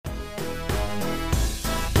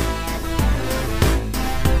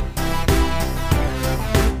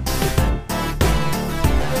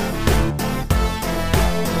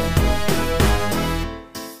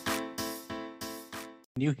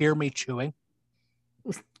you hear me chewing?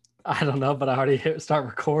 I don't know, but I already hit start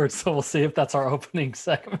record, so we'll see if that's our opening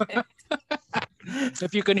segment.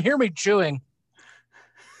 If you can hear me chewing,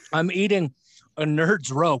 I'm eating a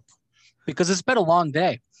Nerd's Rope because it's been a long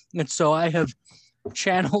day. And so I have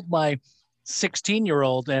channeled my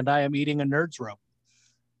 16-year-old and I am eating a Nerd's Rope.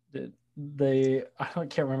 I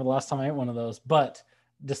can't remember the last time I ate one of those, but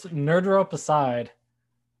just Nerd Rope aside,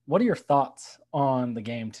 what are your thoughts on the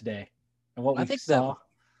game today and what we saw?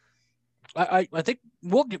 I think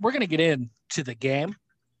we're going to get into the game.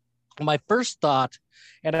 My first thought,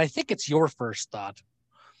 and I think it's your first thought,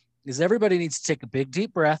 is everybody needs to take a big,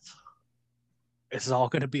 deep breath. It's all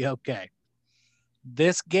going to be okay.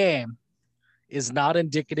 This game is not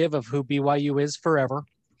indicative of who BYU is forever.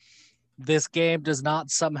 This game does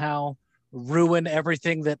not somehow ruin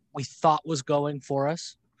everything that we thought was going for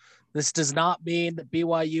us. This does not mean that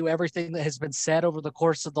BYU, everything that has been said over the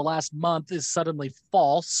course of the last month is suddenly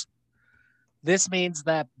false. This means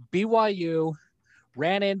that BYU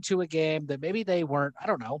ran into a game that maybe they weren't, I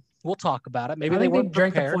don't know. We'll talk about it. Maybe they weren't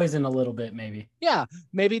drank prepared. The poison a little bit, maybe. Yeah.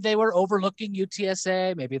 Maybe they were overlooking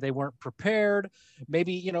UTSA. Maybe they weren't prepared.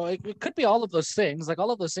 Maybe, it could be all of those things. Like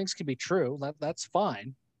all of those things can be true. That's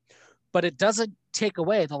fine. But it doesn't take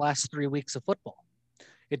away the last 3 weeks of football.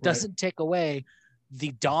 It doesn't take away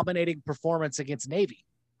the dominating performance against Navy,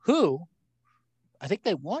 who I think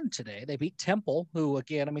they won today. They beat Temple, who,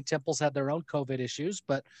 again, Temple's had their own COVID issues,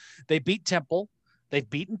 but they beat Temple. They've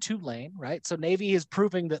beaten Tulane, right? So Navy is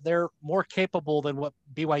proving that they're more capable than what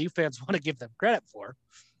BYU fans want to give them credit for.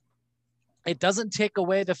 It doesn't take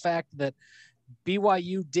away the fact that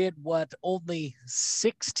BYU did what only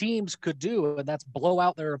 6 teams could do, and that's blow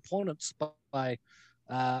out their opponents by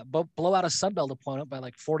blow out a Sunbelt opponent by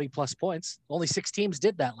like 40 plus points. Only 6 teams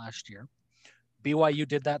did that last year. BYU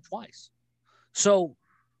did that twice. So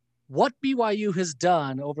what BYU has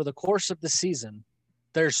done over the course of the season,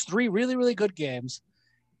 there's 3 really, really good games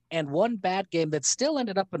and 1 bad game that still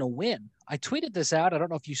ended up in a win. I tweeted this out. I don't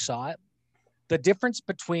know if you saw it. The difference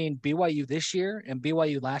between BYU this year and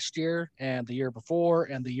BYU last year and the year before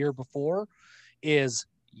and the year before is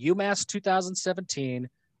UMass 2017,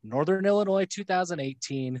 Northern Illinois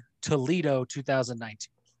 2018, Toledo 2019.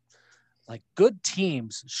 Like, good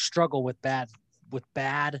teams struggle with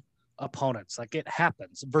bad opponents. Like, it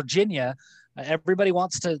happens. Virginia, everybody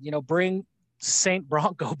wants to, bring St.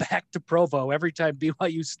 Bronco back to Provo every time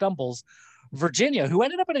BYU stumbles. Virginia, who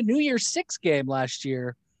ended up in a New Year's Six game last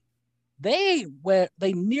year, they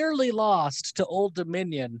nearly lost to Old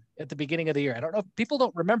Dominion at the beginning of the year. I don't know if people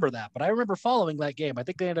don't remember that, but I remember following that game. I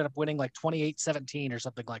think they ended up winning like 28-17 or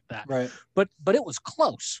something like that. Right. But it was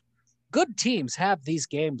close. Good teams have these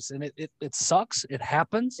games, and it sucks. It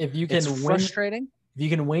happens. It's frustrating. If you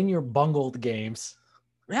can win your bungled games,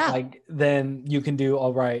 then you can do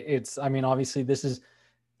all right. Obviously this is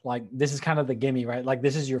kind of the gimme, right? Like,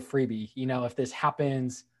 this is your freebie. If this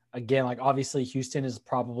happens again, like, obviously Houston is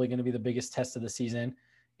probably going to be the biggest test of the season.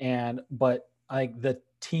 But the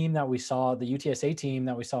team that we saw, the UTSA team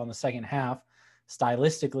that we saw in the second half,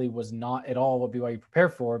 stylistically was not at all what BYU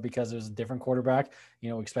prepared for, because it was a different quarterback,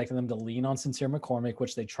 expecting them to lean on Sincere McCormick,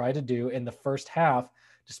 which they tried to do in the first half,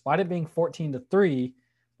 despite it being 14-3.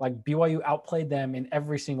 Like, BYU outplayed them in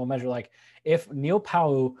every single measure. Like, if Neil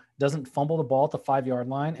Pau'u doesn't fumble the ball at the 5-yard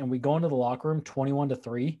line and we go into the locker room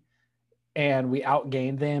 21-3 and we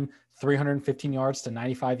outgained them 315 yards to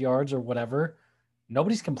 95 yards or whatever,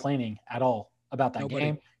 nobody's complaining at all about that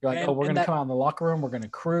game. You're like, we're going to come out in the locker room, we're going to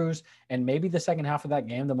cruise. And maybe the second half of that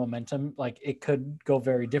game, the momentum, like, it could go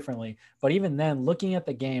very differently. But even then, looking at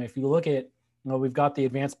the game, if you look at, we've got the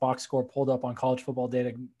advanced box score pulled up on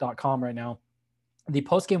collegefootballdata.com right now. The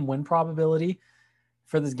post-game win probability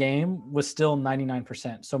for this game was still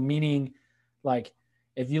 99%. So meaning, like,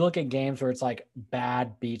 if you look at games where it's like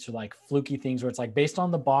bad beats or like fluky things where it's like based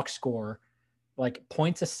on the box score, like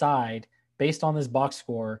points aside, based on this box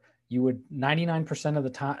score, you would 99% of the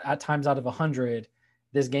time, at times out of 100,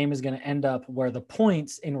 this game is going to end up where the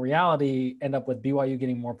points in reality end up with BYU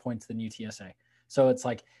getting more points than UTSA. So it's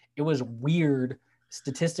like, it was weird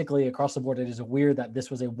statistically across the board. It is weird that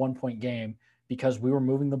this was a 1-point game because we were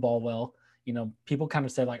moving the ball well. People kind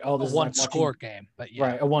of said like, oh, this is one score game, but yeah,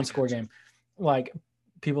 right. A 1-score game. Like,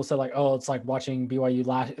 people said like, oh, it's like watching BYU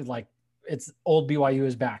like it's old BYU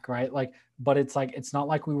is back, right? Like, but it's like, it's not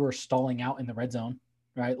like we were stalling out in the red zone,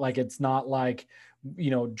 right? Like, it's not like,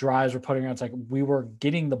 drives were putting out. It's like we were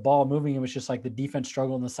getting the ball moving. It was just like the defense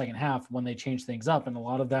struggled in the second half when they changed things up. And a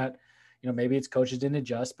lot of that, maybe it's coaches didn't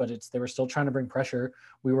adjust, but they were still trying to bring pressure.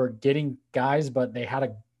 We were getting guys, but they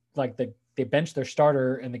had they benched their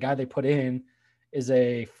starter, and the guy they put in is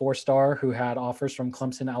a 4-star who had offers from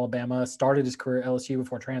Clemson, Alabama, started his career at LSU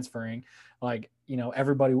before transferring. Like,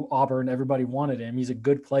 everybody, Auburn, everybody wanted him. He's a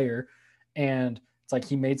good player. And it's like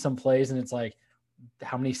he made some plays, and it's like,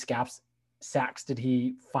 how many sacks did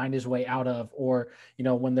he find his way out of? Or,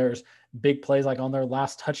 when there's big plays like on their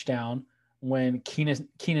last touchdown, when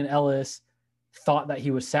Keenan Ellis thought that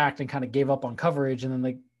he was sacked and kind of gave up on coverage, and then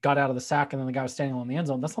they got out of the sack, and then the guy was standing on the end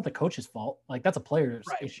zone. That's not the coach's fault. Like, that's a player's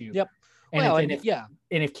issue. Yep. And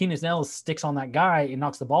if Keenan Ellis sticks on that guy and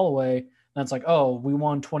knocks the ball away, then it's like, oh, we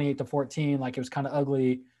won 28-14. Like, it was kind of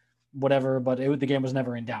ugly, whatever, but the game was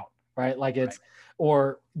never in doubt, right? Like,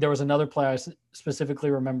 or there was another play I specifically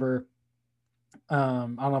remember. I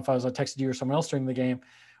don't know if I texted you or someone else during the game,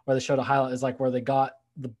 where they showed a highlight, is like where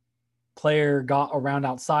the player got around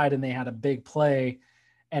outside and they had a big play,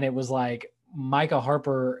 and it was like Micah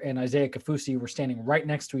Harper and Isaiah Kafusi were standing right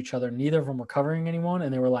next to each other. Neither of them were covering anyone,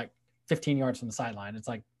 and they were like 15 yards from the sideline. It's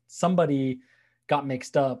like somebody got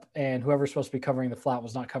mixed up, and whoever's supposed to be covering the flat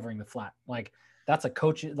was not covering the flat. Like, that's a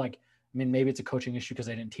coach. Like, I mean, maybe it's a coaching issue because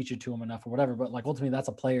they didn't teach it to him enough or whatever, but like, ultimately that's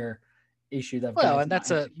a player issue. And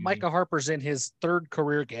that's Micah Harper's in his 3rd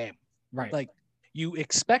career game. Right. Like, you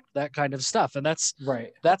expect that kind of stuff. And that's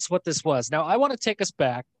right. That's what this was. Now, I want to take us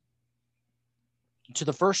back to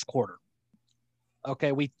the first quarter.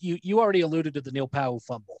 Okay. You already alluded to the Neil Pau'u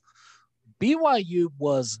fumble. BYU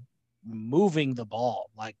was moving the ball.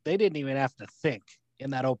 Like, they didn't even have to think in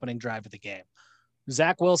that opening drive of the game.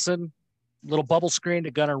 Zach Wilson, little bubble screen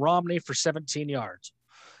to Gunnar Romney for 17 yards.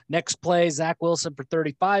 Next play, Zach Wilson for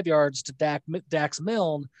 35 yards to Dax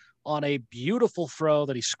Milne on a beautiful throw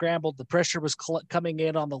that he scrambled. The pressure was coming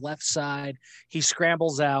in on the left side. He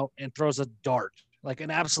scrambles out and throws a dart, like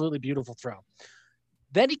an absolutely beautiful throw.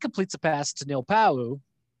 Then he completes a pass to Neil Pau'u,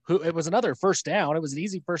 who, it was another first down. It was an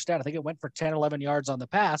easy first down. I think it went for 10, 11 yards on the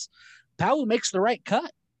pass. Pau'u makes the right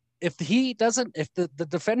cut. If the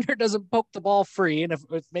defender doesn't poke the ball free, and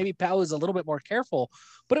if maybe Pau'u is a little bit more careful,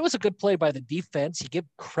 but it was a good play by the defense. You give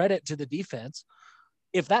credit to the defense.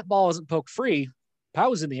 If that ball isn't poked free,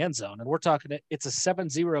 Pau'u's in the end zone, and we're talking, it's a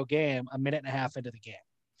 7-0 game, a minute and a half into the game.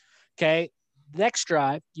 Okay. Next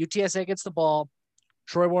drive, UTSA gets the ball.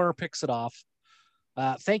 Troy Warner picks it off.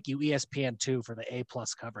 Thank you, ESPN2, for the A+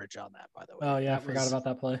 coverage on that, by the way. Oh, yeah, I forgot about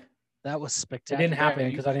that play. That was spectacular. It didn't happen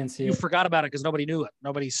because I didn't see it. You forgot about it because nobody knew it.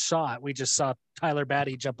 Nobody saw it. We just saw Tyler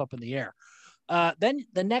Batty jump up in the air. Then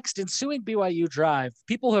the next ensuing BYU drive,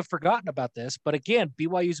 people have forgotten about this, but again,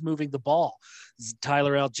 BYU's moving the ball.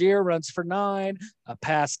 Tyler Algier runs for 9, a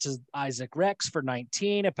pass to Isaac Rex for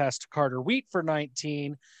 19, a pass to Carter Wheat for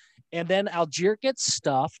 19, and then Algier gets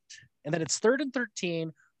stuffed, and then it's 3rd and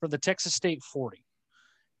 13 from the Texas State 40.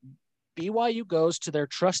 BYU goes to their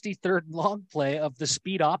trusty 3rd and long play of the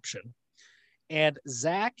speed option, and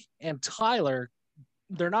Zach and Tyler,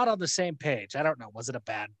 they're not on the same page. I don't know. Was it a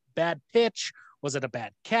bad pitch? Was it a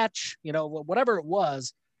bad catch? Whatever it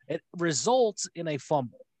was, it results in a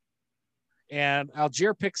fumble. And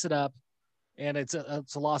Algier picks it up, and it's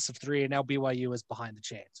a loss of 3, and now BYU is behind the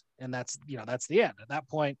chains. And that's the end. At that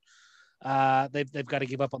point, they've got to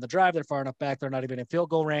give up on the drive. They're far enough back. They're not even in field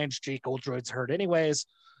goal range. Jake Oldroyd's hurt anyways,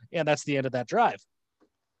 and that's the end of that drive.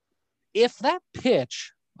 If that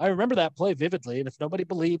pitch, I remember that play vividly, and if nobody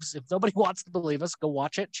wants to believe us, go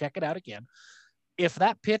watch it, check it out again. If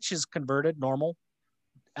that pitch is converted normal,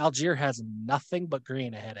 Algier has nothing but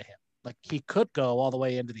green ahead of him. Like, he could go all the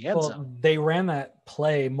way into the end zone. They ran that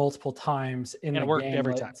play multiple times in the it worked game.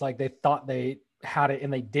 Every time. It's like they thought they had it,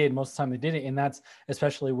 and they did. Most of the time they did it, and that's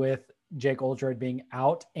especially with Jake Oldroyd being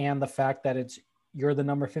out, and the fact that you're the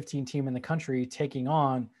number 15 team in the country taking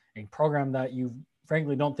on a program that you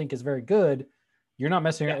frankly don't think is very good. You're not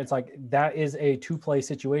messing around. It's like, that is a 2-play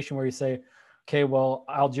situation where you say, okay, well,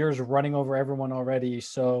 Algier's running over everyone already,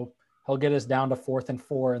 so he'll get us down to 4th and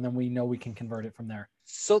 4, and then we know we can convert it from there.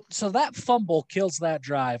 So that fumble kills that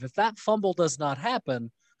drive. If that fumble does not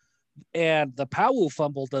happen, and the Pau'u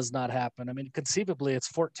fumble does not happen, I mean, conceivably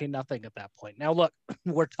it's 14-0 at that point. Now, look,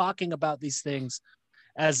 we're talking about these things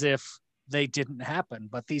as if they didn't happen,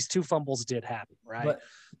 but these 2 fumbles did happen, right? But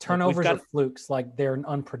turnovers are flukes. Like, they're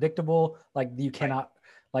unpredictable. Like, you cannot,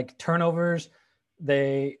 like, turnovers,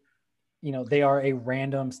 they are a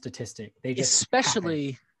random statistic. They just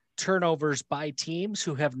especially happen. Turnovers by teams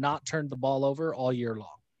who have not turned the ball over all year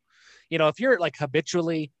long. If you're like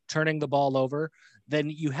habitually turning the ball over,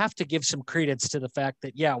 then you have to give some credence to the fact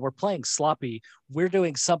that, yeah, we're playing sloppy. We're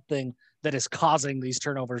doing something that is causing these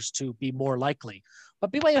turnovers to be more likely.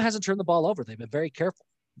 But BYU hasn't turned the ball over. They've been very careful,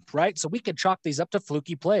 right? So we can chalk these up to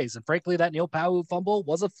fluky plays. And frankly, that Neil Pau'u fumble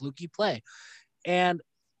was a fluky play. And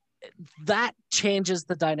that changes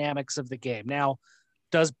the dynamics of the game. Now,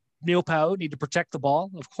 does Neil Pau'u need to protect the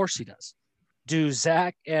ball? Of course he does. Do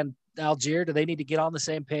Zach and Allgeier, do they need to get on the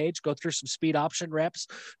same page, go through some speed option reps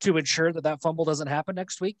to ensure that that fumble doesn't happen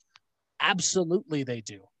next week? Absolutely they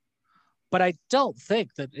do. But I don't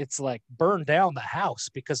think that it's like burn down the house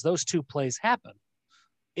because those two plays happen.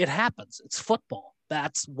 It happens. It's football.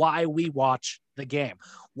 That's why we watch the game.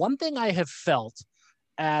 One thing I have felt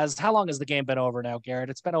as how long has the game been over now, Garrett?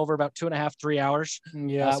 It's been over about 2.5, 3 hours.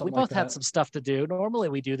 Yeah, we both had some stuff to do. Normally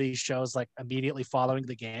we do these shows like immediately following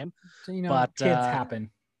the game. So, but kids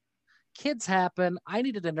happen. Kids happen. I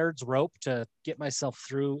needed a nerd's rope to get myself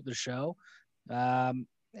through the show. And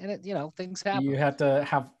it, things happen. You have to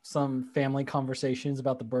have some family conversations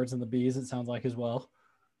about the birds and the bees, it sounds like, as well.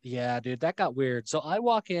 Yeah, dude, that got weird. So I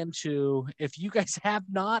walk into, if you guys have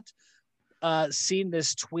not seen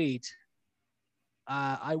this tweet,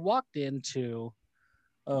 I walked into.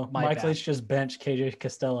 Oh, Mike Leach just benched KJ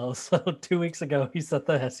Costello. So 2 weeks ago, he set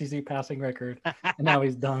the SEC passing record, and now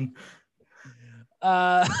he's done.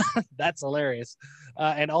 That's hilarious.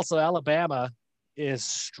 And also, Alabama is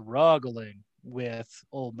struggling with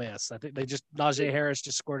Ole Miss. I think Najee Harris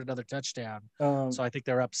just scored another touchdown. So I think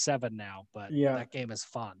they're up 7 now, but yeah, that game is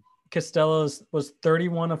fun. Costello's was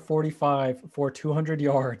 31 of 45 for 200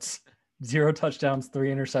 yards, 0 touchdowns, 3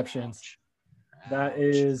 interceptions. Ouch. That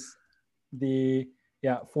is the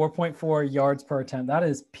 4.4 yards per attempt. That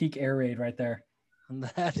is peak air raid right there.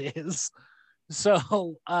 That is.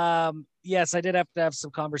 So, yes, I did have to have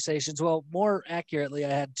some conversations. Well, more accurately, I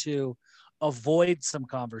had to avoid some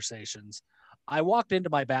conversations. I walked into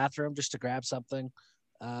my bathroom just to grab something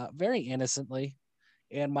very innocently.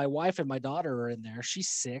 And my wife and my daughter are in there. She's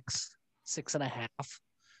 6.5.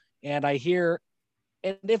 And I hear,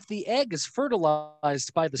 and if the egg is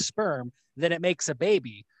fertilized by the sperm, then it makes a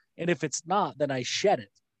baby. And if it's not, then I shed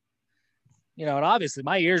it. And obviously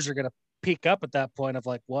my ears are going to peak up at that point of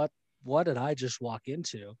like, what did I just walk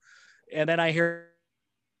into? And then I hear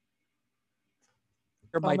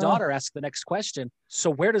my daughter ask the next question. So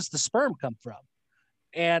where does the sperm come from?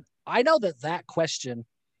 And I know that question,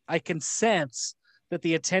 I can sense that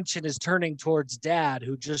the attention is turning towards Dad,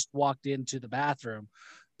 who just walked into the bathroom,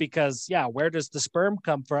 because where does the sperm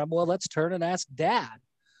come from? Well, let's turn and ask Dad.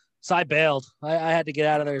 So I bailed. I had to get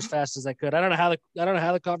out of there as fast as I could. I don't know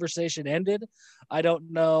how the conversation ended. I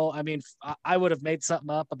don't know. I mean, I would have made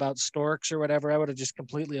something up about storks or whatever. I would have just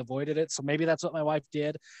completely avoided it. So maybe that's what my wife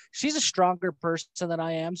did. She's a stronger person than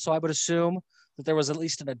I am, so I would assume that there was at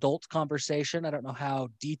least an adult conversation. I don't know how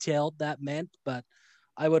detailed that meant, but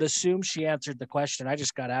I would assume she answered the question. I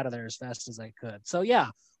just got out of there as fast as I could. So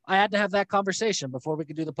I had to have that conversation before we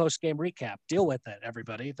could do the post-game recap. Deal with it,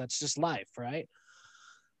 everybody. That's just life, right?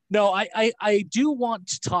 No, I do want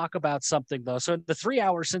to talk about something, though. So in the 3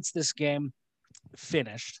 hours since this game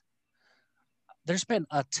finished, there's been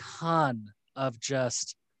a ton of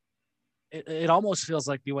just it almost feels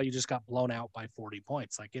like BYU just got blown out by 40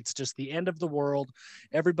 points. Like it's just the end of the world.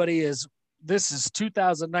 This is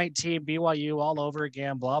 2019 BYU all over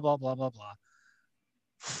again, blah, blah, blah, blah, blah.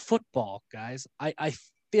 Football, guys. I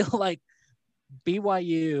feel like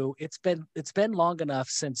BYU, it's been long enough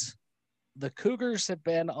since the Cougars have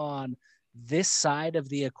been on this side of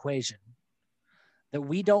the equation that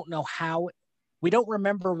we don't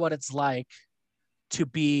remember what it's like to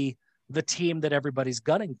be the team that everybody's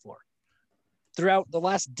gunning for. Throughout the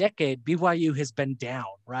last decade, BYU has been down,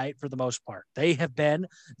 right? For the most part, they have been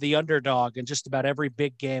the underdog in just about every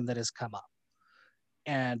big game that has come up.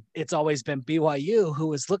 And it's always been BYU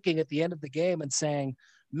who is looking at the end of the game and saying,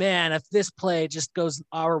 man, if this play just goes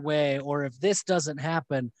our way, or if this doesn't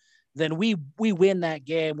happen, then we win that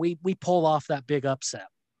game. We pull off that big upset.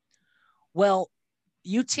 Well,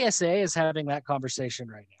 UTSA is having that conversation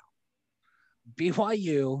right now.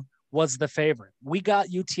 BYU was the favorite. We got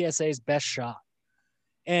UTSA's best shot.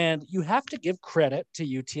 And you have to give credit to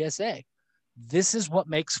UTSA. This is what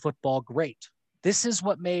makes football great. This is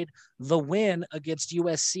what made the win against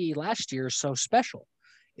USC last year so special,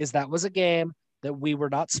 is that was a game that we were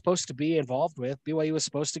not supposed to be involved with. BYU was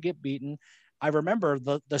supposed to get beaten. I remember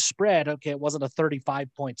the spread. Okay, it wasn't a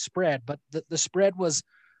 35-point spread, but the spread was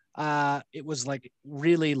it was like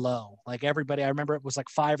really low. Like everybody, I remember it was like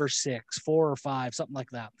 5 or 6, 4 or 5, something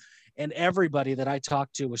like that. And everybody that I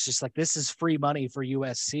talked to was just like, this is free money for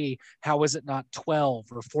USC. How is it not 12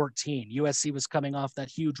 or 14? USC was coming off that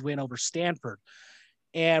huge win over Stanford.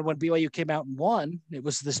 And when BYU came out and won, it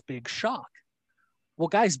was this big shock. Well,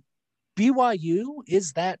 guys, BYU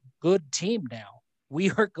is that good team now. We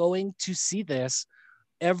are going to see this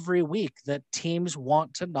every week that teams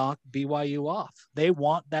want to knock BYU off. They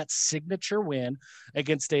want that signature win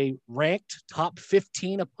against a ranked top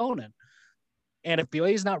 15 opponent. And if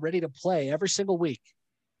BYU is not ready to play every single week,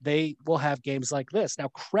 they will have games like this. Now,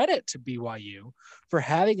 credit to BYU for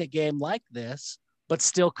having a game like this, but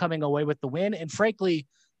still coming away with the win. And frankly,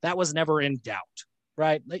 that was never in doubt,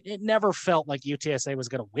 right? It never felt like UTSA was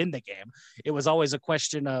going to win the game. It was always a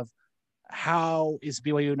question of how is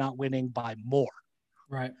BYU not winning by more?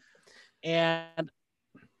 Right. And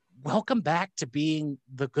welcome back to being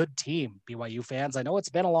the good team, BYU fans. I know it's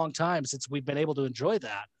been a long time since we've been able to enjoy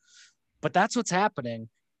that, but that's what's happening.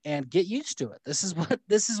 And get used to it. This is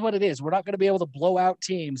what it is. We're not going to be able to blow out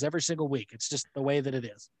teams every single week. It's just the way that it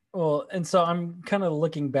is. Well, and so I'm kind of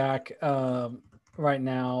looking back right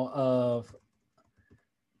now of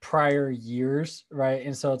prior years, right?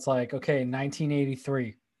 And so it's like, okay,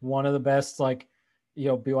 1983, one of the best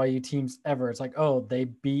BYU teams ever. It's like, oh, they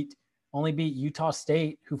only beat Utah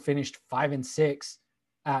State, who finished 5-6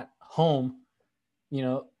 at home,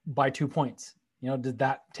 by 2 points. Did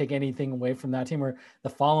that take anything away from that team? Or the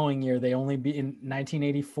following year, they only beat in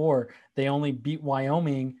 1984, they only beat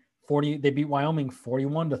Wyoming 40. They beat Wyoming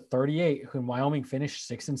 41-38, who Wyoming finished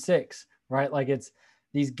 6-6, right? Like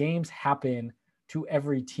these games happen to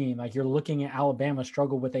every team. Like you're looking at Alabama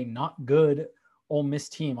struggle with a not good Ole Miss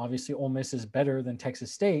team. Obviously, Ole Miss is better than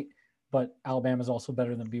Texas State, but Alabama is also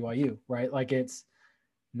better than BYU, right? Like it's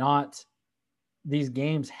not, these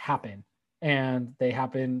games happen and they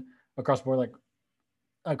happen across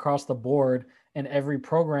the board, and every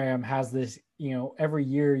program has this, every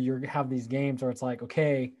year you have these games where it's like,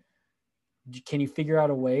 okay, can you figure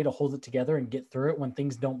out a way to hold it together and get through it when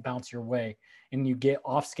things don't bounce your way and you get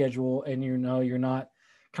off schedule and you're not.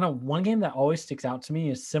 Kind of one game that always sticks out to me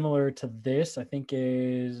is similar to this, I think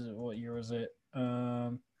is, what year was it?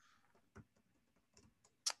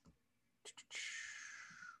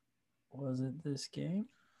 Was it this game?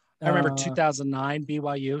 I remember 2009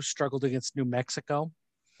 BYU struggled against New Mexico.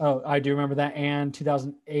 Oh, I do remember that. And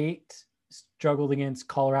 2008 struggled against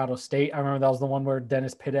Colorado State. I remember that was the one where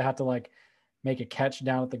Dennis Pitta had to make a catch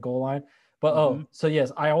down at the goal line. But so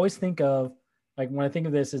yes, I always think of when I think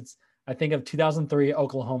of this, I think of 2003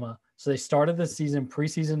 Oklahoma. So they started the season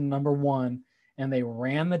preseason number 1, and they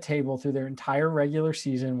ran the table through their entire regular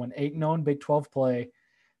season, went 8-0 in Big 12 play.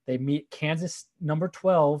 They meet Kansas, number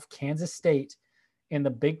 12, Kansas State, in the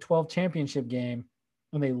Big 12 championship game,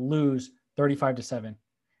 and they lose 35-7. And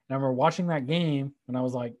I remember watching that game when I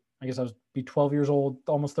was I guess I was 12 years old,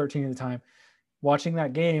 almost 13 at the time, watching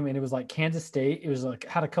that game. And it was Kansas State. It was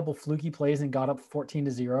had a couple fluky plays and got up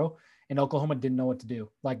 14-0. And Oklahoma didn't know what to do.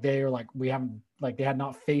 They were they had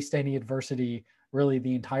not faced any adversity really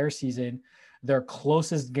the entire season. Their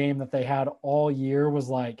closest game that they had all year was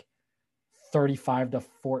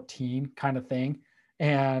 35-14 kind of thing.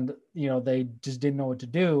 And, they just didn't know what to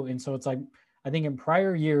do. And so it's I think in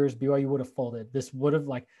prior years, BYU would have folded. This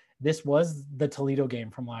was the Toledo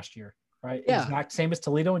game from last year, right? Yeah. Exact same as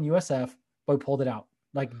Toledo and USF, but pulled it out.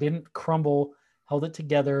 Didn't crumble, held it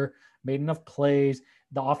together, made enough plays.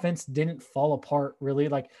 The offense didn't fall apart really.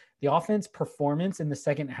 The offense performance in the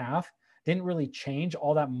second half didn't really change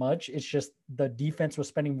all that much. It's just the defense was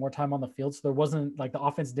spending more time on the field. So there wasn't the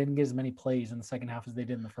offense didn't get as many plays in the second half as they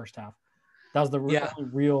did in the first half. That was the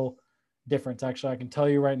only real difference. Actually, I can tell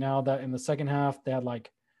you right now that in the second half, they had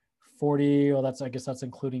 40, well, I guess that's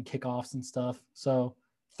including kickoffs and stuff. So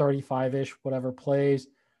 35-ish, whatever plays.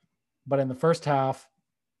 But in the first half,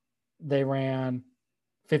 they ran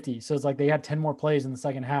 50. So it's they had 10 more plays in the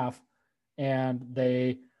second half, and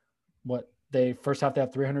they first half they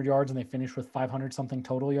had 300 yards and they finished with 500 something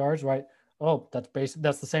total yards, right? Oh, that's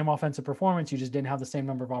the same offensive performance. You just didn't have the same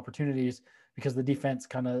number of opportunities because the defense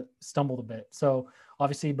kind of stumbled a bit. So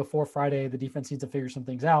obviously before Friday, the defense needs to figure some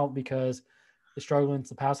things out because they struggled in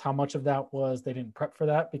the past. How much of that was they didn't prep for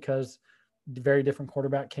that because the very different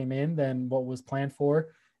quarterback came in than what was planned for,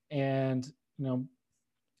 and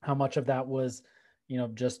how much of that was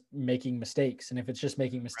just making mistakes. And if it's just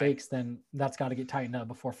making mistakes, then that's got to get tightened up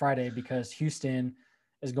before Friday because Houston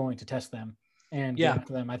is going to test them and get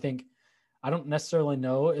after them. I don't necessarily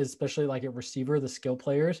know, especially at receiver, the skill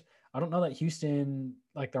players. I don't know that Houston,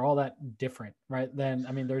 they're all that different, right?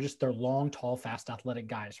 They're long, tall, fast, athletic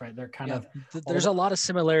guys, right? They're kind of, there's a lot of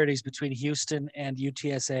similarities between Houston and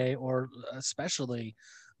UTSA, or especially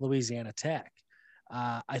Louisiana Tech.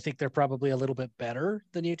 I think they're probably a little bit better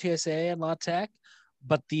than UTSA and La Tech,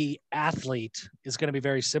 but the athlete is going to be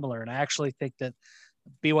very similar. And I actually think that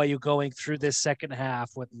BYU going through this second half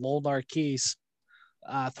with Lowell Narquise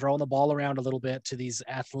throwing the ball around a little bit to these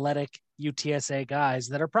athletic UTSA guys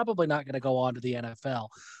that are probably not going to go on to the NFL,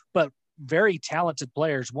 but very talented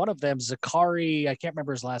players. One of them, Zakari, I can't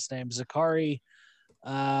remember his last name, Zakari.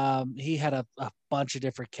 He had a bunch of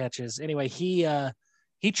different catches. Anyway, he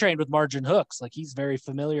trained with Margin Hooks. Like, he's very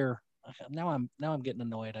familiar. Now I'm getting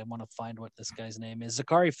annoyed. I want to find what this guy's name is.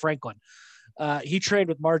 Zakari Franklin. He trained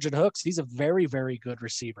with Margin Hooks. He's a very, very good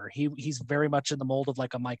receiver. He's very much in the mold of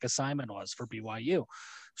like a Micah Simon was for BYU.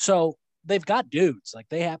 So they've got dudes. Like,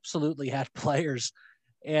 they absolutely had players,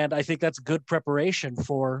 and I think that's good preparation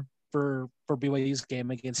for BYU's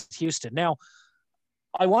game against Houston. Now,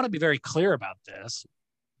 I want to be very clear about this.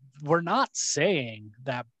 We're not saying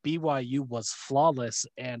that BYU was flawless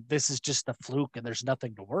and this is just a fluke and there's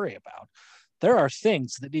nothing to worry about. There are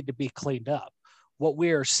things that need to be cleaned up. What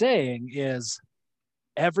we are saying is,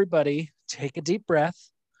 everybody take a deep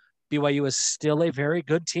breath. BYU is still a very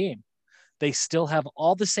good team. They still have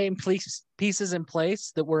all the same pieces in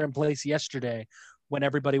place that were in place yesterday when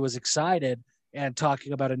everybody was excited and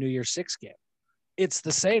talking about a New Year's Six game. It's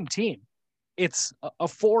the same team. It's a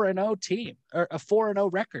 4-0 team, or a 4-0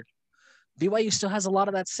 record. BYU still has a lot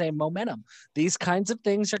of that same momentum. These kinds of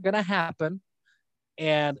things are going to happen.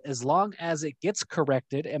 And as long as it gets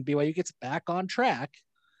corrected and BYU gets back on track,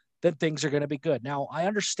 then things are going to be good. Now, I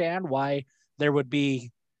understand why there would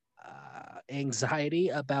be anxiety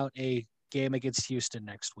about a game against Houston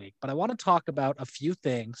next week, but I want to talk about a few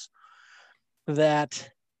things that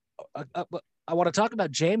I want to talk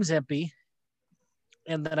about James Empey,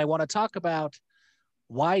 and then I want to talk about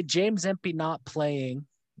why James Empey not playing,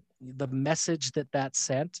 the message that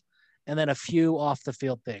sent, and then a few off the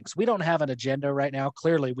field things. We don't have an agenda right now.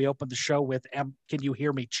 Clearly, we opened the show with, can you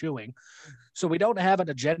hear me chewing? So we don't have an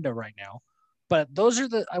agenda right now. But those are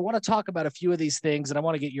I want to talk about a few of these things, and I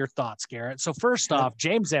want to get your thoughts, Garrett. So first off,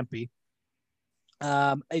 James Empey.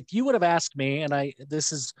 If you would have asked me, and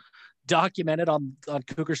this is documented on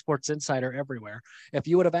Cougar Sports Insider everywhere, if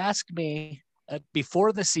you would have asked me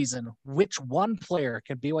before the season, which one player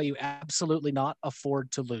can BYU absolutely not afford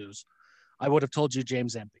to lose, I would have told you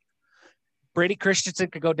James Empey. Brady Christensen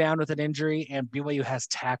could go down with an injury, and BYU has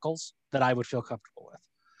tackles that I would feel comfortable with.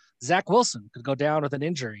 Zach Wilson could go down with an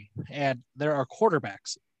injury, and there are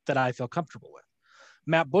quarterbacks that I feel comfortable with.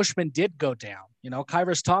 Matt Bushman did go down.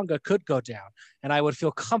 Kairos Tonga could go down, and I would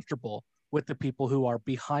feel comfortable with the people who are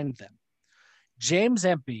behind them. James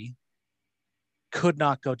Empey could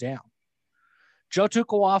not go down. Joe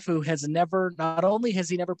Tukuafu has never, not only has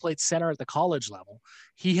he never played center at the college level,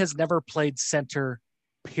 he has never played center,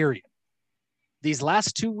 period. These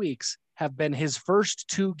last 2 weeks have been his first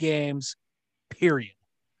 2 games, period.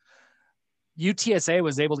 UTSA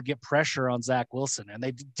was able to get pressure on Zach Wilson, and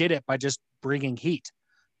they did it by just bringing heat.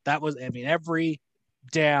 That was, every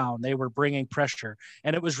down they were bringing pressure,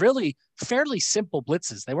 and it was really fairly simple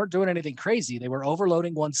blitzes. They weren't doing anything crazy. They were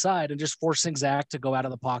overloading one side and just forcing Zach to go out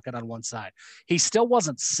of the pocket on one side. He still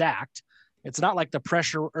wasn't sacked. It's not like the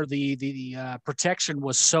pressure or the protection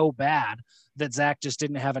was so bad that Zach just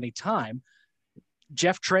didn't have any time.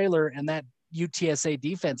 Jeff Traylor and that UTSA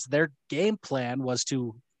defense, their game plan was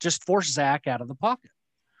to just force Zach out of the pocket.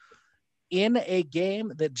 In a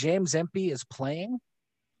game that James Empey is playing,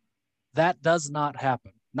 that does not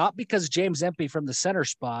happen. Not because James Empey from the center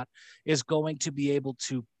spot is going to be able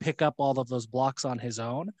to pick up all of those blocks on his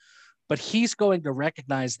own, but he's going to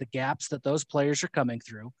recognize the gaps that those players are coming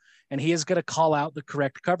through, and he is going to call out the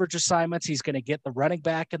correct coverage assignments. He's going to get the running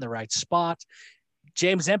back in the right spot.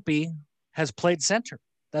 James Empey has played center.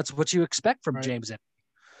 That's what you expect from James Empey.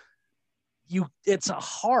 It's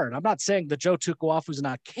hard. I'm not saying that Joe Tukuafu is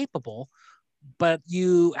not capable, but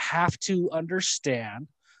you have to understand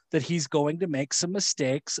that he's going to make some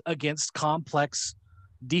mistakes against complex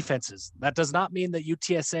defenses. That does not mean that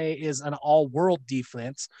UTSA is an all-world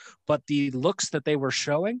defense, but the looks that they were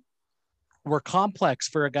showing were complex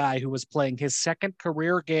for a guy who was playing his second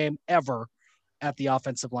career game ever at the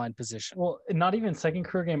offensive line position. Well, not even second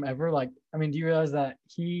career game ever. Do you realize that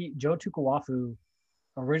Joe Tukuafu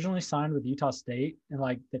originally signed with Utah State in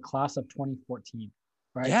the class of 2014,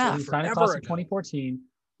 right? Yeah, so he signed in class of 2014,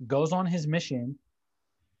 goes on his mission,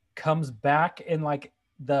 comes back in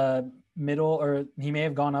the middle, or he may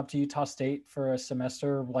have gone up to Utah State for a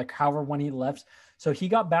semester, however when he left. So he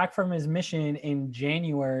got back from his mission in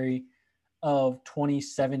January of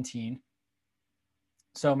 2017.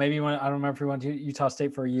 So maybe I don't remember if he went to Utah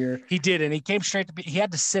State for a year. He did, and he came straight to he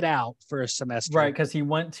had to sit out for a semester. Right, because he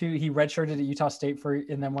redshirted at Utah State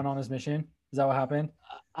and then went on his mission. Is that what happened?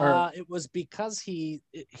 It was because he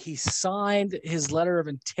signed his letter of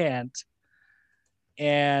intent,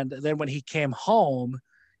 and then when he came home,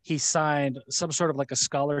 he signed some sort of a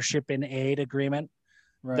scholarship in aid agreement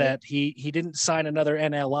that he didn't sign another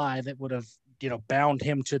NLI that would have, bound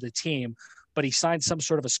him to the team, but he signed some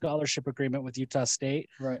sort of a scholarship agreement with Utah State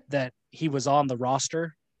that he was on the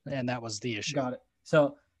roster, and that was the issue. Got it.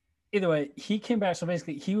 So either way, he came back. So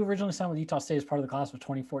basically, he originally signed with Utah State as part of the class of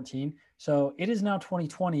 2014. So it is now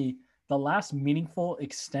 2020. The last meaningful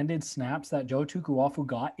extended snaps that Joe Tukuafu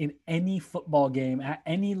got in any football game at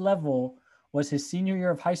any level was his senior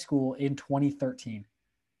year of high school in 2013.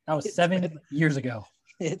 That was 7 years ago.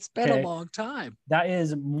 It's been a long time. That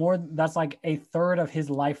is that's like a third of his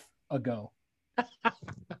life ago.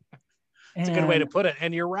 It's a good way to put it.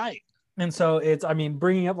 And you're right. And so it's,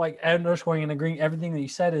 bringing up like underscoring and agreeing everything that you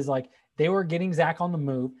said is like they were getting Zach on the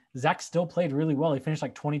move. Zach still played really well. He finished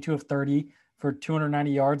like 22 of 30 for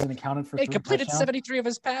 290 yards and accounted for. He completed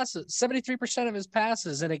 73% of his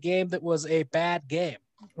passes in a game that was a bad game.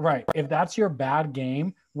 Right. If that's your bad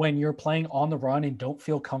game when you're playing on the run and don't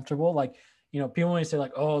feel comfortable, like, people may say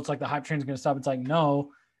like, oh, it's like the hype train is going to stop. It's like,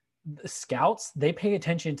 no, the scouts, they pay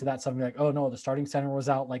attention to that stuff. Like, oh no, the starting center was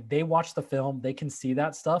out. Like they watch the film, they can see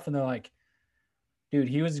that stuff. And they're like, dude,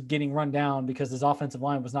 he was getting run down because his offensive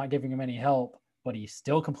line was not giving him any help, but he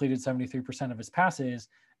still completed 73% of his passes,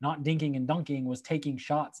 not dinking and dunking, was taking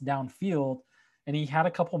shots downfield. And he had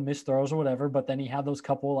a couple missed throws or whatever, but then he had those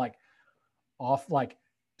couple like off, like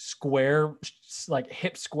square, like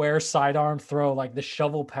hip square sidearm throw, like the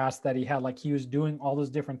shovel pass that he had, like he was doing all those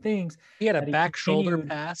different things. He had a back shoulder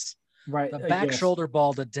pass, right? A back shoulder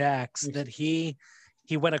ball to Dax that he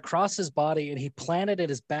went across his body and he planted at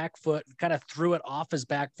his back foot, kind of threw it off his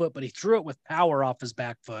back foot, but he threw it with power off his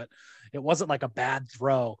back foot. It wasn't like a bad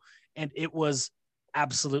throw, and it was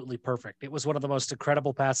absolutely perfect. It was one of the most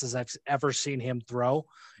incredible passes I've ever seen him throw,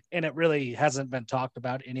 and it really hasn't been talked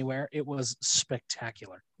about anywhere. It was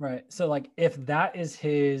spectacular. Right. So like if that is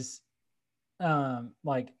his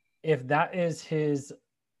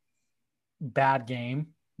bad game,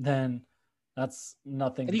 then that's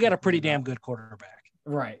nothing. And you got a pretty damn good quarterback.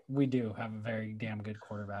 Right. We do have a very damn good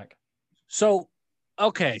quarterback. So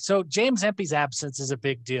okay, so James Empey's absence is a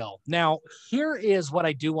big deal. Now, here is what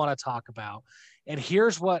I do want to talk about, and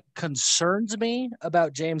here's what concerns me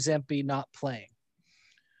about James Empey not playing.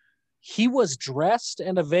 He was dressed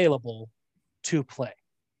and available to play.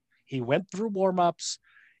 He went through warm-ups,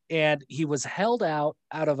 and he was held out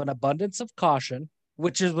of an abundance of caution,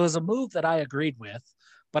 which was a move that I agreed with.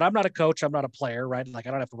 But I'm not a coach. I'm not a player, right? Like,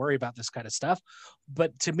 I don't have to worry about this kind of stuff.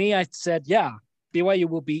 But to me, I said, yeah, BYU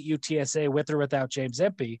will beat UTSA with or without James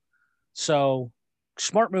Empey. So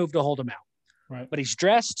smart move to hold him out. Right. But he's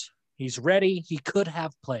dressed. He's ready. He could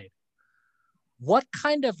have played. What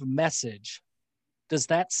kind of message does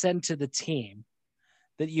that send to the team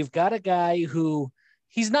that you've got a guy who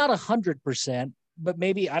he's not 100%, but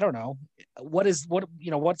maybe, I don't know, what's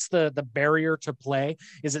the barrier to play?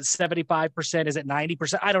 Is it 75%? Is it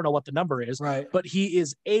 90%? I don't know what the number is, right? But he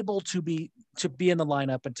is able to be in the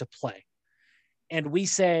lineup and to play. And we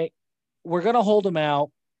say, we're going to hold him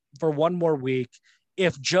out for one more week.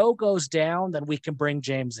 If Joe goes down, then we can bring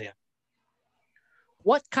James in.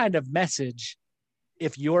 What kind of message,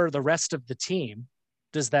 if you're the rest of the team,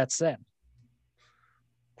 does that send?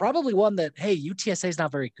 Probably one that, hey, UTSA is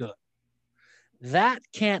not very good. That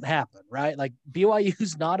can't happen, right? Like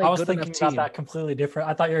BYU's not a good enough team. I was thinking about that completely different.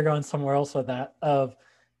 I thought you were going somewhere else with that. Of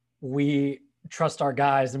we trust our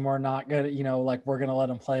guys and we're not gonna, like we're gonna let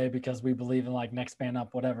them play because we believe in like next man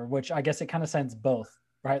up, whatever. Which I guess it kind of sends both,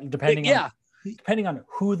 right? Depending on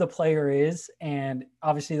who the player is, and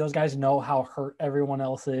obviously those guys know how hurt everyone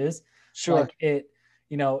else is. Sure. Like if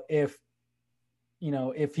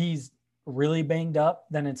he's really banged up,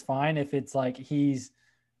 then it's fine. If it's like he's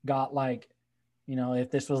got like,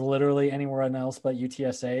 if this was literally anywhere else but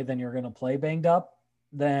UTSA, then you're going to play banged up,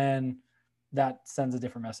 then that sends a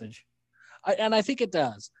different message. And I think it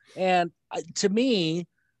does. And to me,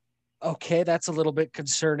 okay, that's a little bit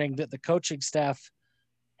concerning that the coaching staff,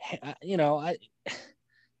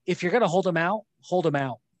 if you're going to hold him out.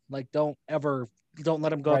 Like, don't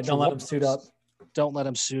let him go. Right, don't let him suit up. Don't let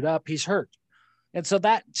him suit up. He's hurt. And so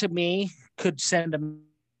that, to me, could send a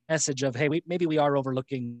message of, hey, maybe we are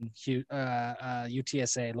overlooking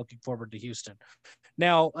UTSA, looking forward to Houston.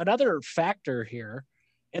 Now, another factor here,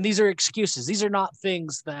 and these are excuses. These are not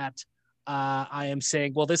things that I am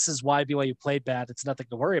saying, well, this is why BYU played bad. It's nothing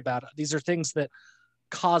to worry about. These are things that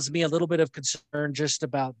cause me a little bit of concern just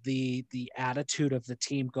about the attitude of the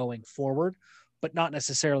team going forward, but not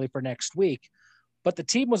necessarily for next week. But the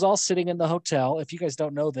team was all sitting in the hotel. If you guys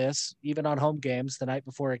don't know this, even on home games, the night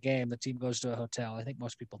before a game, the team goes to a hotel. I think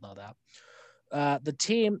most people know that. The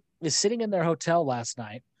team is sitting in their hotel last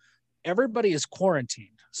night. Everybody is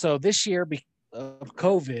quarantined. So this year, of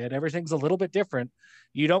COVID, everything's a little bit different.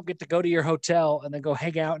 You don't get to go to your hotel and then go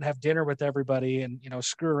hang out and have dinner with everybody and,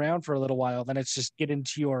 screw around for a little while. Then it's just get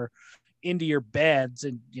into your beds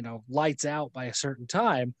and, lights out by a certain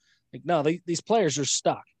time. Like, no, these players are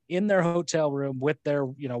stuck in their hotel room with their,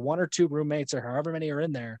 one or two roommates or however many are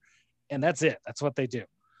in there. And that's it. That's what they do.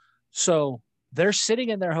 So they're sitting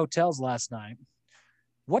in their hotels last night.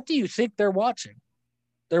 What do you think they're watching?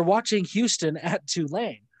 They're watching Houston at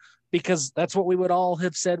Tulane, because that's what we would all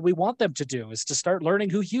have said we want them to do, is to start learning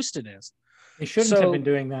who Houston is. They shouldn't have been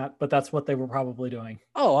doing that, but that's what they were probably doing.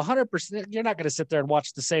 Oh, 100%. You're not going to sit there and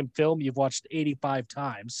watch the same film you've watched 85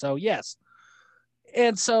 times. So yes.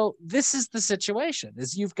 And so this is the situation,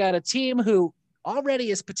 is you've got a team who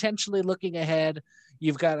already is potentially looking ahead.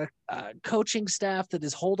 You've got a coaching staff that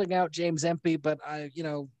is holding out James Empey, but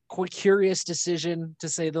quite curious decision to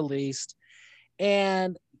say the least.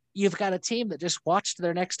 And you've got a team that just watched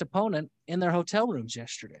their next opponent in their hotel rooms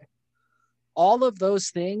yesterday. All of those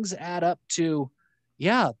things add up to,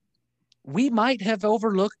 yeah, we might have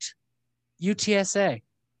overlooked UTSA.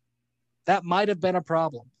 That might have been a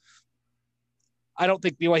problem. I don't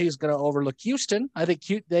think BYU is going to overlook Houston. I think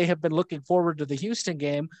they have been looking forward to the Houston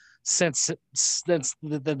game since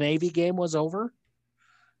the Navy game was over.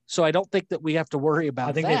 So I don't think that we have to worry about that.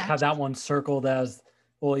 I think they've had that one circled as,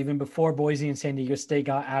 well, even before Boise and San Diego State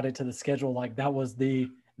got added to the schedule, like that was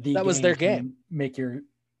that was their game. Make your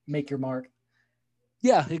mark.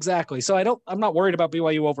 Yeah, exactly. So I'm not worried about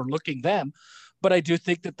BYU overlooking them, but I do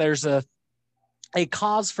think that there's a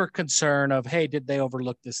cause for concern of, hey, did they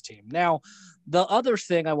overlook this team? Now, the other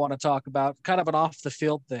thing I want to talk about, kind of an off the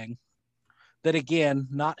field thing, that again,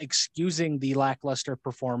 not excusing the lackluster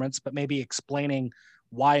performance, but maybe explaining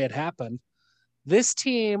why it happened. This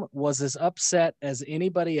team was as upset as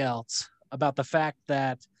anybody else about the fact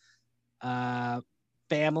that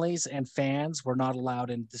families and fans were not allowed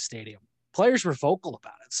into the stadium. Players were vocal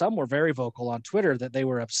about it. Some were very vocal on Twitter that they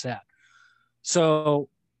were upset. So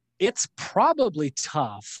it's probably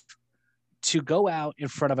tough to go out in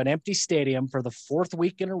front of an empty stadium for the fourth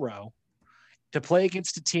week in a row to play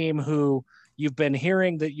against a team who you've been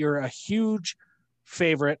hearing that you're a huge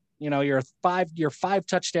favorite. You're five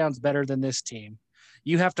touchdowns better than this team.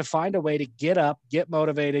 You have to find a way to get up, get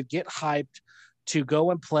motivated, get hyped to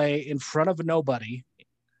go and play in front of nobody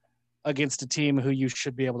against a team who you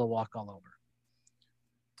should be able to walk all over.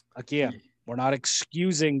 Again, we're not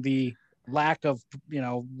excusing the lack of,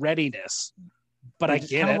 readiness, but I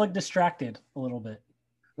get kind it. Of like distracted a little bit.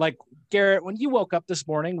 Like, Garrett, when you woke up this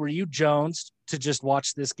morning, were you jonesed to just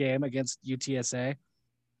watch this game against UTSA?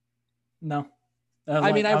 No. I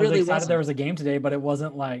really was excited wasn't. There was a game today, but it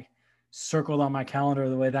wasn't like circled on my calendar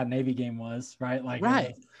the way that Navy game was, right? Like,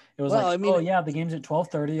 right. It was the game's at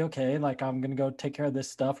 12:30. Okay, like I'm gonna go take care of this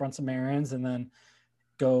stuff, run some errands, and then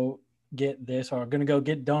go get this, or I'm gonna go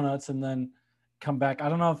get donuts and then come back. I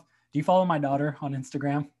don't know if do you follow my daughter on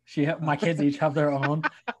Instagram? My kids each have their own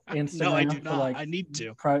Instagram. No, I do not. I need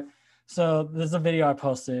to. So there's a video I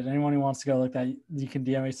posted. Anyone who wants to go look that, you can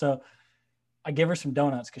DM me. So I give her some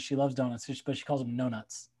donuts because she loves donuts, but she calls them no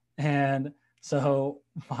nuts. And so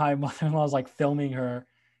my mother-in-law is like filming her,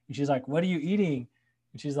 and she's like, "What are you eating?"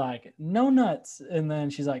 And she's like, "No nuts." And then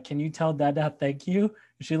she's like, "Can you tell Dada thank you?"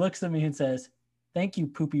 And she looks at me and says, "Thank you,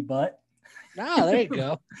 poopy butt." Ah, there you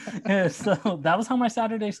go. So that was how my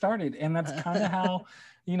Saturday started. And that's kind of how,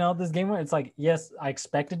 this game went. It's like, yes, I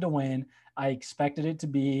expected to win. I expected it to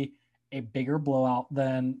be a bigger blowout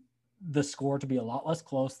than the score, to be a lot less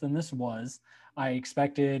close than this was. I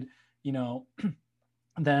expected,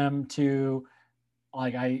 them to,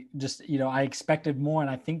 like, I expected more.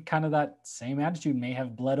 And I think kind of that same attitude may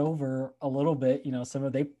have bled over a little bit.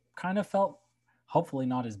 They kind of felt hopefully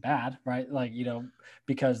not as bad, right? Like,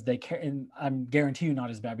 because they care, and I'm guarantee you not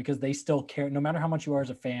as bad, because they still care. No matter how much you are as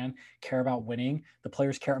a fan, care about winning. The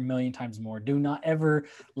players care a million times more. Do not ever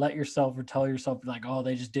let yourself or tell yourself like, oh,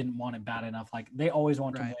 they just didn't want it bad enough. Like, they always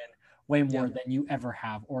want to win way more than you ever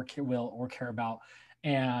have or will or care about.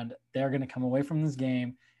 And they're going to come away from this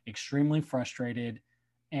game extremely frustrated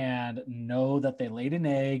and know that they laid an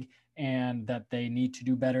egg and that they need to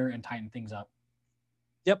do better and tighten things up.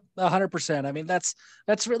 Yep, 100%. I mean, that's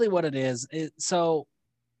really what it is. So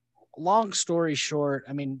long story short,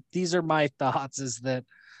 I mean, these are my thoughts, is that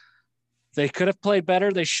they could have played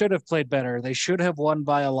better. They should have played better. They should have won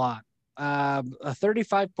by a lot. A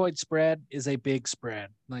 35-point spread is a big spread.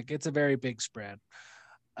 Like, it's a very big spread.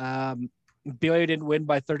 BYU didn't win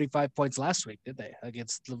by 35 points last week, did they?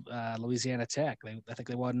 Against Louisiana Tech. I think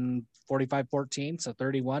they won 45-14, so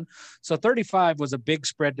 31. So 35 was a big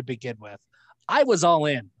spread to begin with. I was all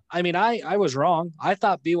in. I mean, I was wrong. I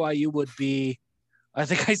thought BYU would be, I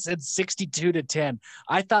think I said 62-10.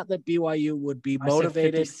 I thought that BYU would be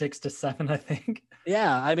motivated. 56-7, I think.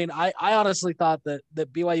 Yeah. I mean, I honestly thought that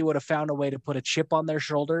BYU would have found a way to put a chip on their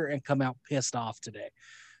shoulder and come out pissed off today,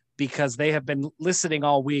 because they have been listening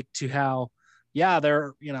all week to how, yeah,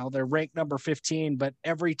 they're ranked number 15, but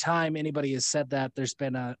every time anybody has said that, there's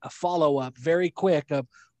been a follow-up very quick of,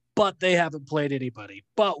 but they haven't played anybody,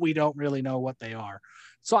 but we don't really know what they are.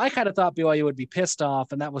 So I kind of thought BYU would be pissed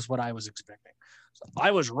off, and that was what I was expecting. So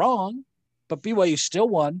I was wrong, but BYU still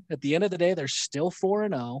won. At the end of the day, they're still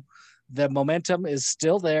 4-0. The momentum is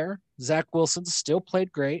still there. Zach Wilson still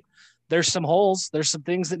played great. There's some holes. There's some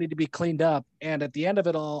things that need to be cleaned up. And at the end of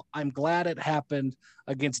it all, I'm glad it happened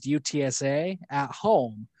against UTSA at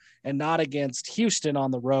home and not against Houston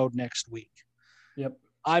on the road next week. Yep.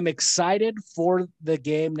 I'm excited for the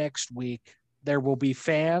game next week. There will be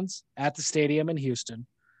fans at the stadium in Houston.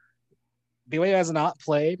 BYU has not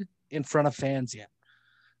played in front of fans yet.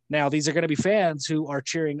 Now, these are going to be fans who are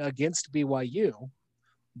cheering against BYU,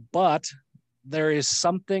 but there is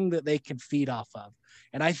something that they can feed off of.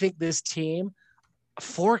 And I think this team,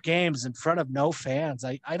 4 games in front of no fans,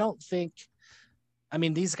 I don't think – I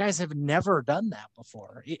mean, these guys have never done that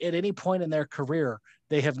before. At any point in their career,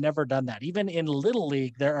 they have never done that. Even in Little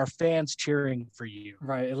League, there are fans cheering for you.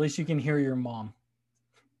 Right. At least you can hear your mom.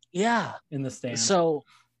 Yeah. In the stands. So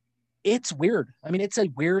it's weird. I mean, it's a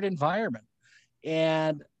weird environment.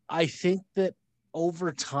 And I think that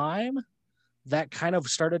over time, that kind of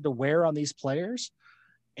started to wear on these players.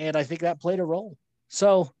 And I think that played a role.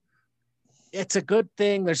 So it's a good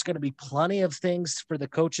thing. There's going to be plenty of things for the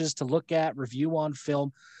coaches to look at, review on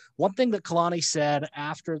film. One thing that Kalani said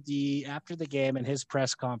after the game in his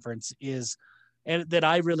press conference is, and that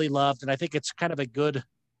I really loved, and I think it's kind of a good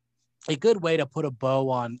way to put a bow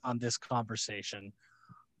on this conversation.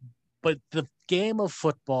 But the game of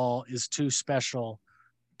football is too special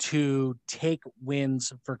to take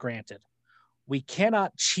wins for granted. We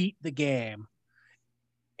cannot cheat the game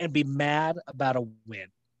and be mad about a win.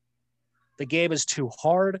 The game is too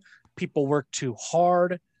hard. People work too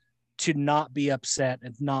hard to not be upset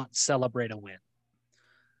and not celebrate a win.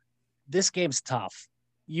 This game's tough.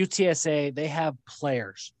 UTSA, they have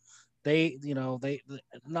players. They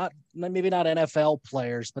not maybe not NFL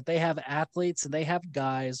players, but they have athletes and they have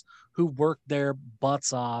guys who work their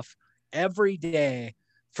butts off every day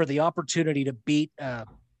for the opportunity to beat a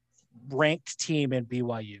ranked team in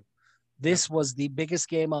BYU. This was the biggest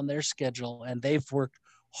game on their schedule, and they've worked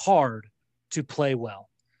hard to play well.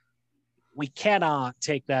 We cannot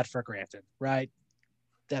take that for granted, right?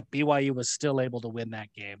 That BYU was still able to win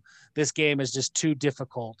that game. This game is just too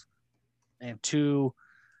difficult and too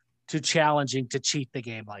challenging to cheat the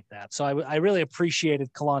game like that. So I really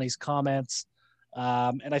appreciated Kalani's comments.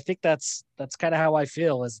 And I think that's kind of how I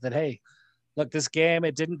feel, is that, hey, look, this game,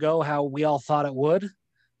 it didn't go how we all thought it would.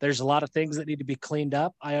 There's a lot of things that need to be cleaned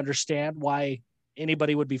up. I understand why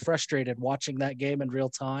anybody would be frustrated watching that game in real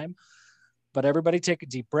time, but everybody take a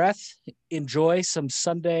deep breath, enjoy some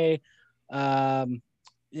Sunday, Sunday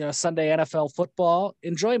NFL football,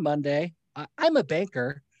 enjoy Monday. I'm a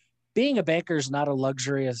banker. Being a banker is not a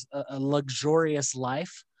luxurious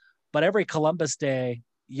life, but every Columbus Day,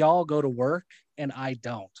 y'all go to work and I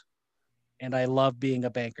don't. And I love being a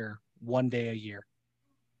banker one day a year.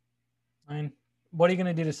 Fine. What are you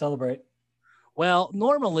going to do to celebrate? Well,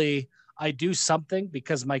 normally I do something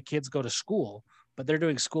because my kids go to school, but they're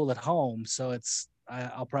doing school at home. So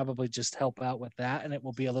I'll probably just help out with that, and it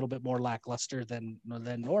will be a little bit more lackluster than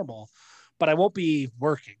normal, but I won't be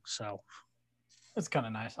working. So that's kind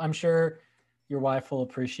of nice. I'm sure your wife will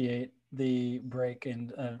appreciate the break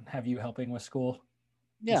and have you helping with school.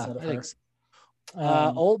 Yeah, I think so.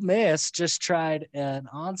 Ole Miss just tried an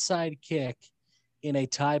onside kick in a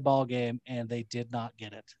tie ball game, and they did not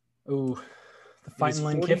get it. Ooh, the Fighting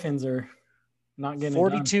Lane Kiffins are not getting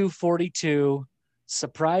 42-42.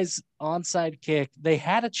 Surprise onside kick. They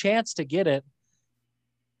had a chance to get it,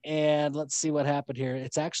 and let's see what happened here.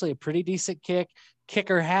 It's actually a pretty decent kick.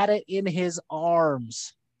 Kicker had it in his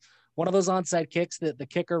arms. One of those onside kicks that the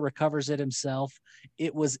kicker recovers it himself.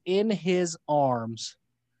 It was in his arms,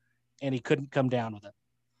 and he couldn't come down with it.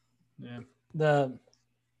 Yeah.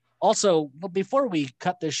 Also, before we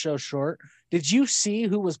cut this show short, did you see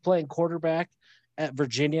who was playing quarterback at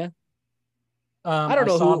Virginia? I don't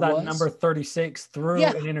know who it was. Number 36 threw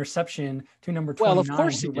an interception to number 29, of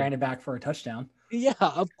course who ran it back for a touchdown. Yeah,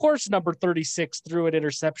 of course number 36 threw an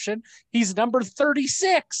interception. He's number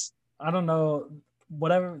 36. I don't know.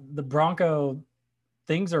 Whatever. The Bronco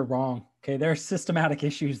things are wrong. Okay, there are systematic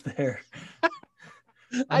issues there.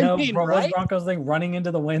 I know, mean, bro, was right? Broncos thing running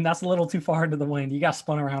into the wind. That's a little too far into the wind. You got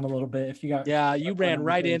spun around a little bit if you got. Yeah, you ran number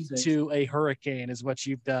right 36. into a hurricane, is what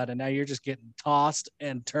you've done, and now you're just getting tossed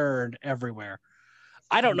and turned everywhere.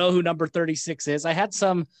 I don't know who number 36 is. I had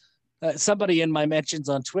somebody in my mentions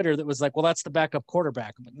on Twitter that was like, well, that's the backup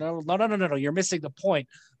quarterback. No. You're missing the point.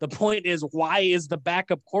 The point is, why is the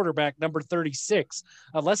backup quarterback number 36?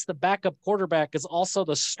 Unless the backup quarterback is also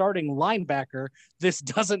the starting linebacker, this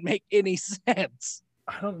doesn't make any sense.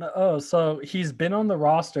 I don't know. Oh, so he's been on the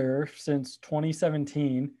roster since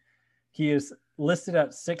 2017. He is listed at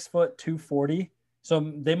 6', 240.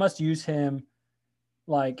 So they must use him,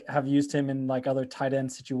 like have used him in like other tight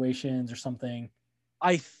end situations or something.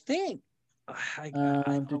 I think I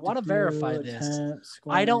want to verify this.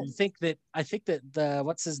 I think that the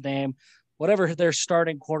what's his name, whatever their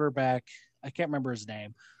starting quarterback, I can't remember his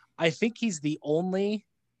name. I think he's the only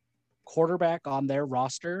quarterback on their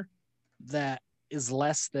roster that is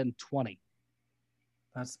less than 20.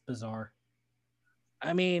 That's bizarre.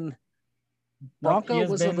 I mean, Bronco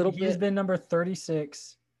was a little bit. He's been number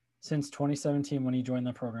 36 since 2017 when he joined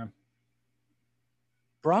the program.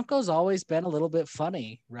 Bronco's always been a little bit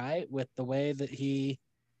funny, right? With the way that he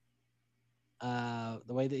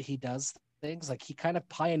does things. Like he kind of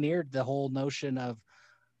pioneered the whole notion of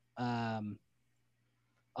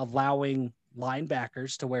allowing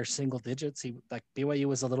linebackers to wear single digits. BYU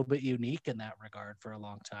was a little bit unique in that regard for a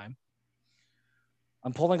long time.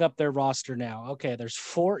 I'm pulling up their roster now. Okay, there's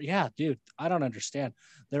 4. Yeah, dude, I don't understand.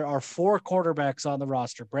 There are 4 quarterbacks on the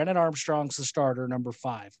roster. Brennan Armstrong's the starter, number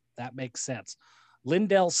 5. That makes sense.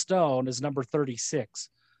 Lindell Stone is number 36.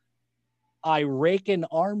 Raken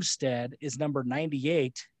Armstead is number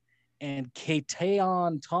 98. And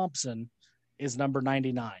Katayon Thompson is number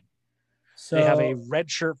 99. So they have a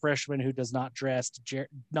redshirt freshman who does not dress.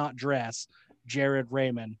 Jared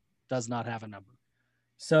Raymond does not have a number.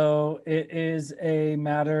 So it is a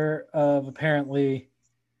matter of apparently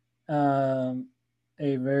a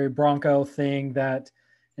very Bronco thing that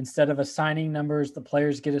instead of assigning numbers, the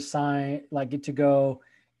players get to go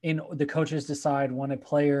in. The coaches decide when a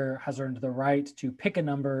player has earned the right to pick a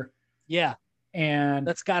number. Yeah. And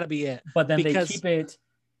that's got to be it. But then they keep it.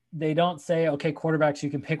 They don't say, okay, quarterbacks, you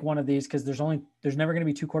can pick one of these because there's never going to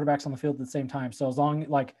be 2 quarterbacks on the field at the same time. So as long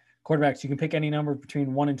like quarterbacks, you can pick any number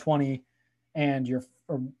between 1 and 20 and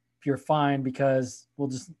you're fine because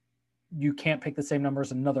you can't pick the same number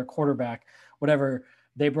as another quarterback, whatever.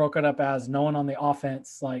 They broke it up as no one on the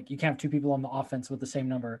offense. Like you can't have 2 people on the offense with the same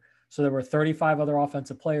number. So there were 35 other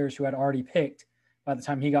offensive players who had already picked by the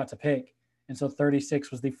time he got to pick. And so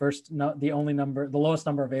 36 was the only number, the lowest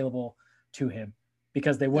number available to him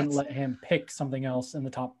because they wouldn't let him pick something else in the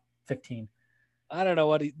top 15. I don't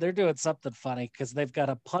know they're doing something funny because they've got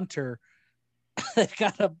a punter. They've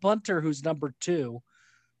got a punter who's number 2.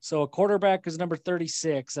 So a quarterback is number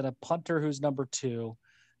 36 and a punter who's number 2.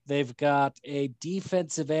 They've got a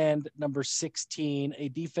defensive end, number 16, a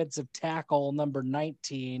defensive tackle, number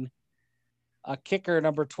 19, a kicker,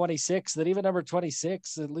 number 26. That even number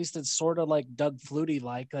 26, at least it's sort of like Doug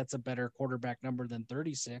Flutie-like. That's a better quarterback number than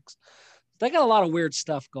 36. They got a lot of weird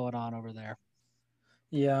stuff going on over there.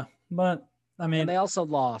 Yeah, but I mean, and they also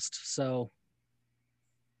lost. So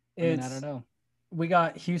I don't know. We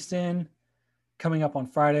got Houston coming up on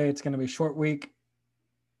Friday. It's going to be a short week.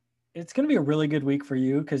 It's going to be a really good week for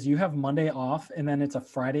you because you have Monday off and then it's a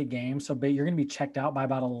Friday game. So you're going to be checked out by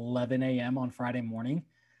about 11 a.m. on Friday morning.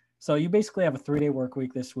 So you basically have a 3-day work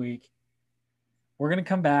week this week. We're going to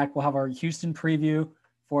come back. We'll have our Houston preview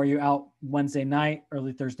for you out Wednesday night,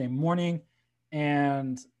 early Thursday morning.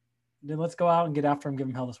 And then let's go out and get after them, give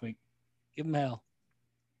them hell this week. Give them hell.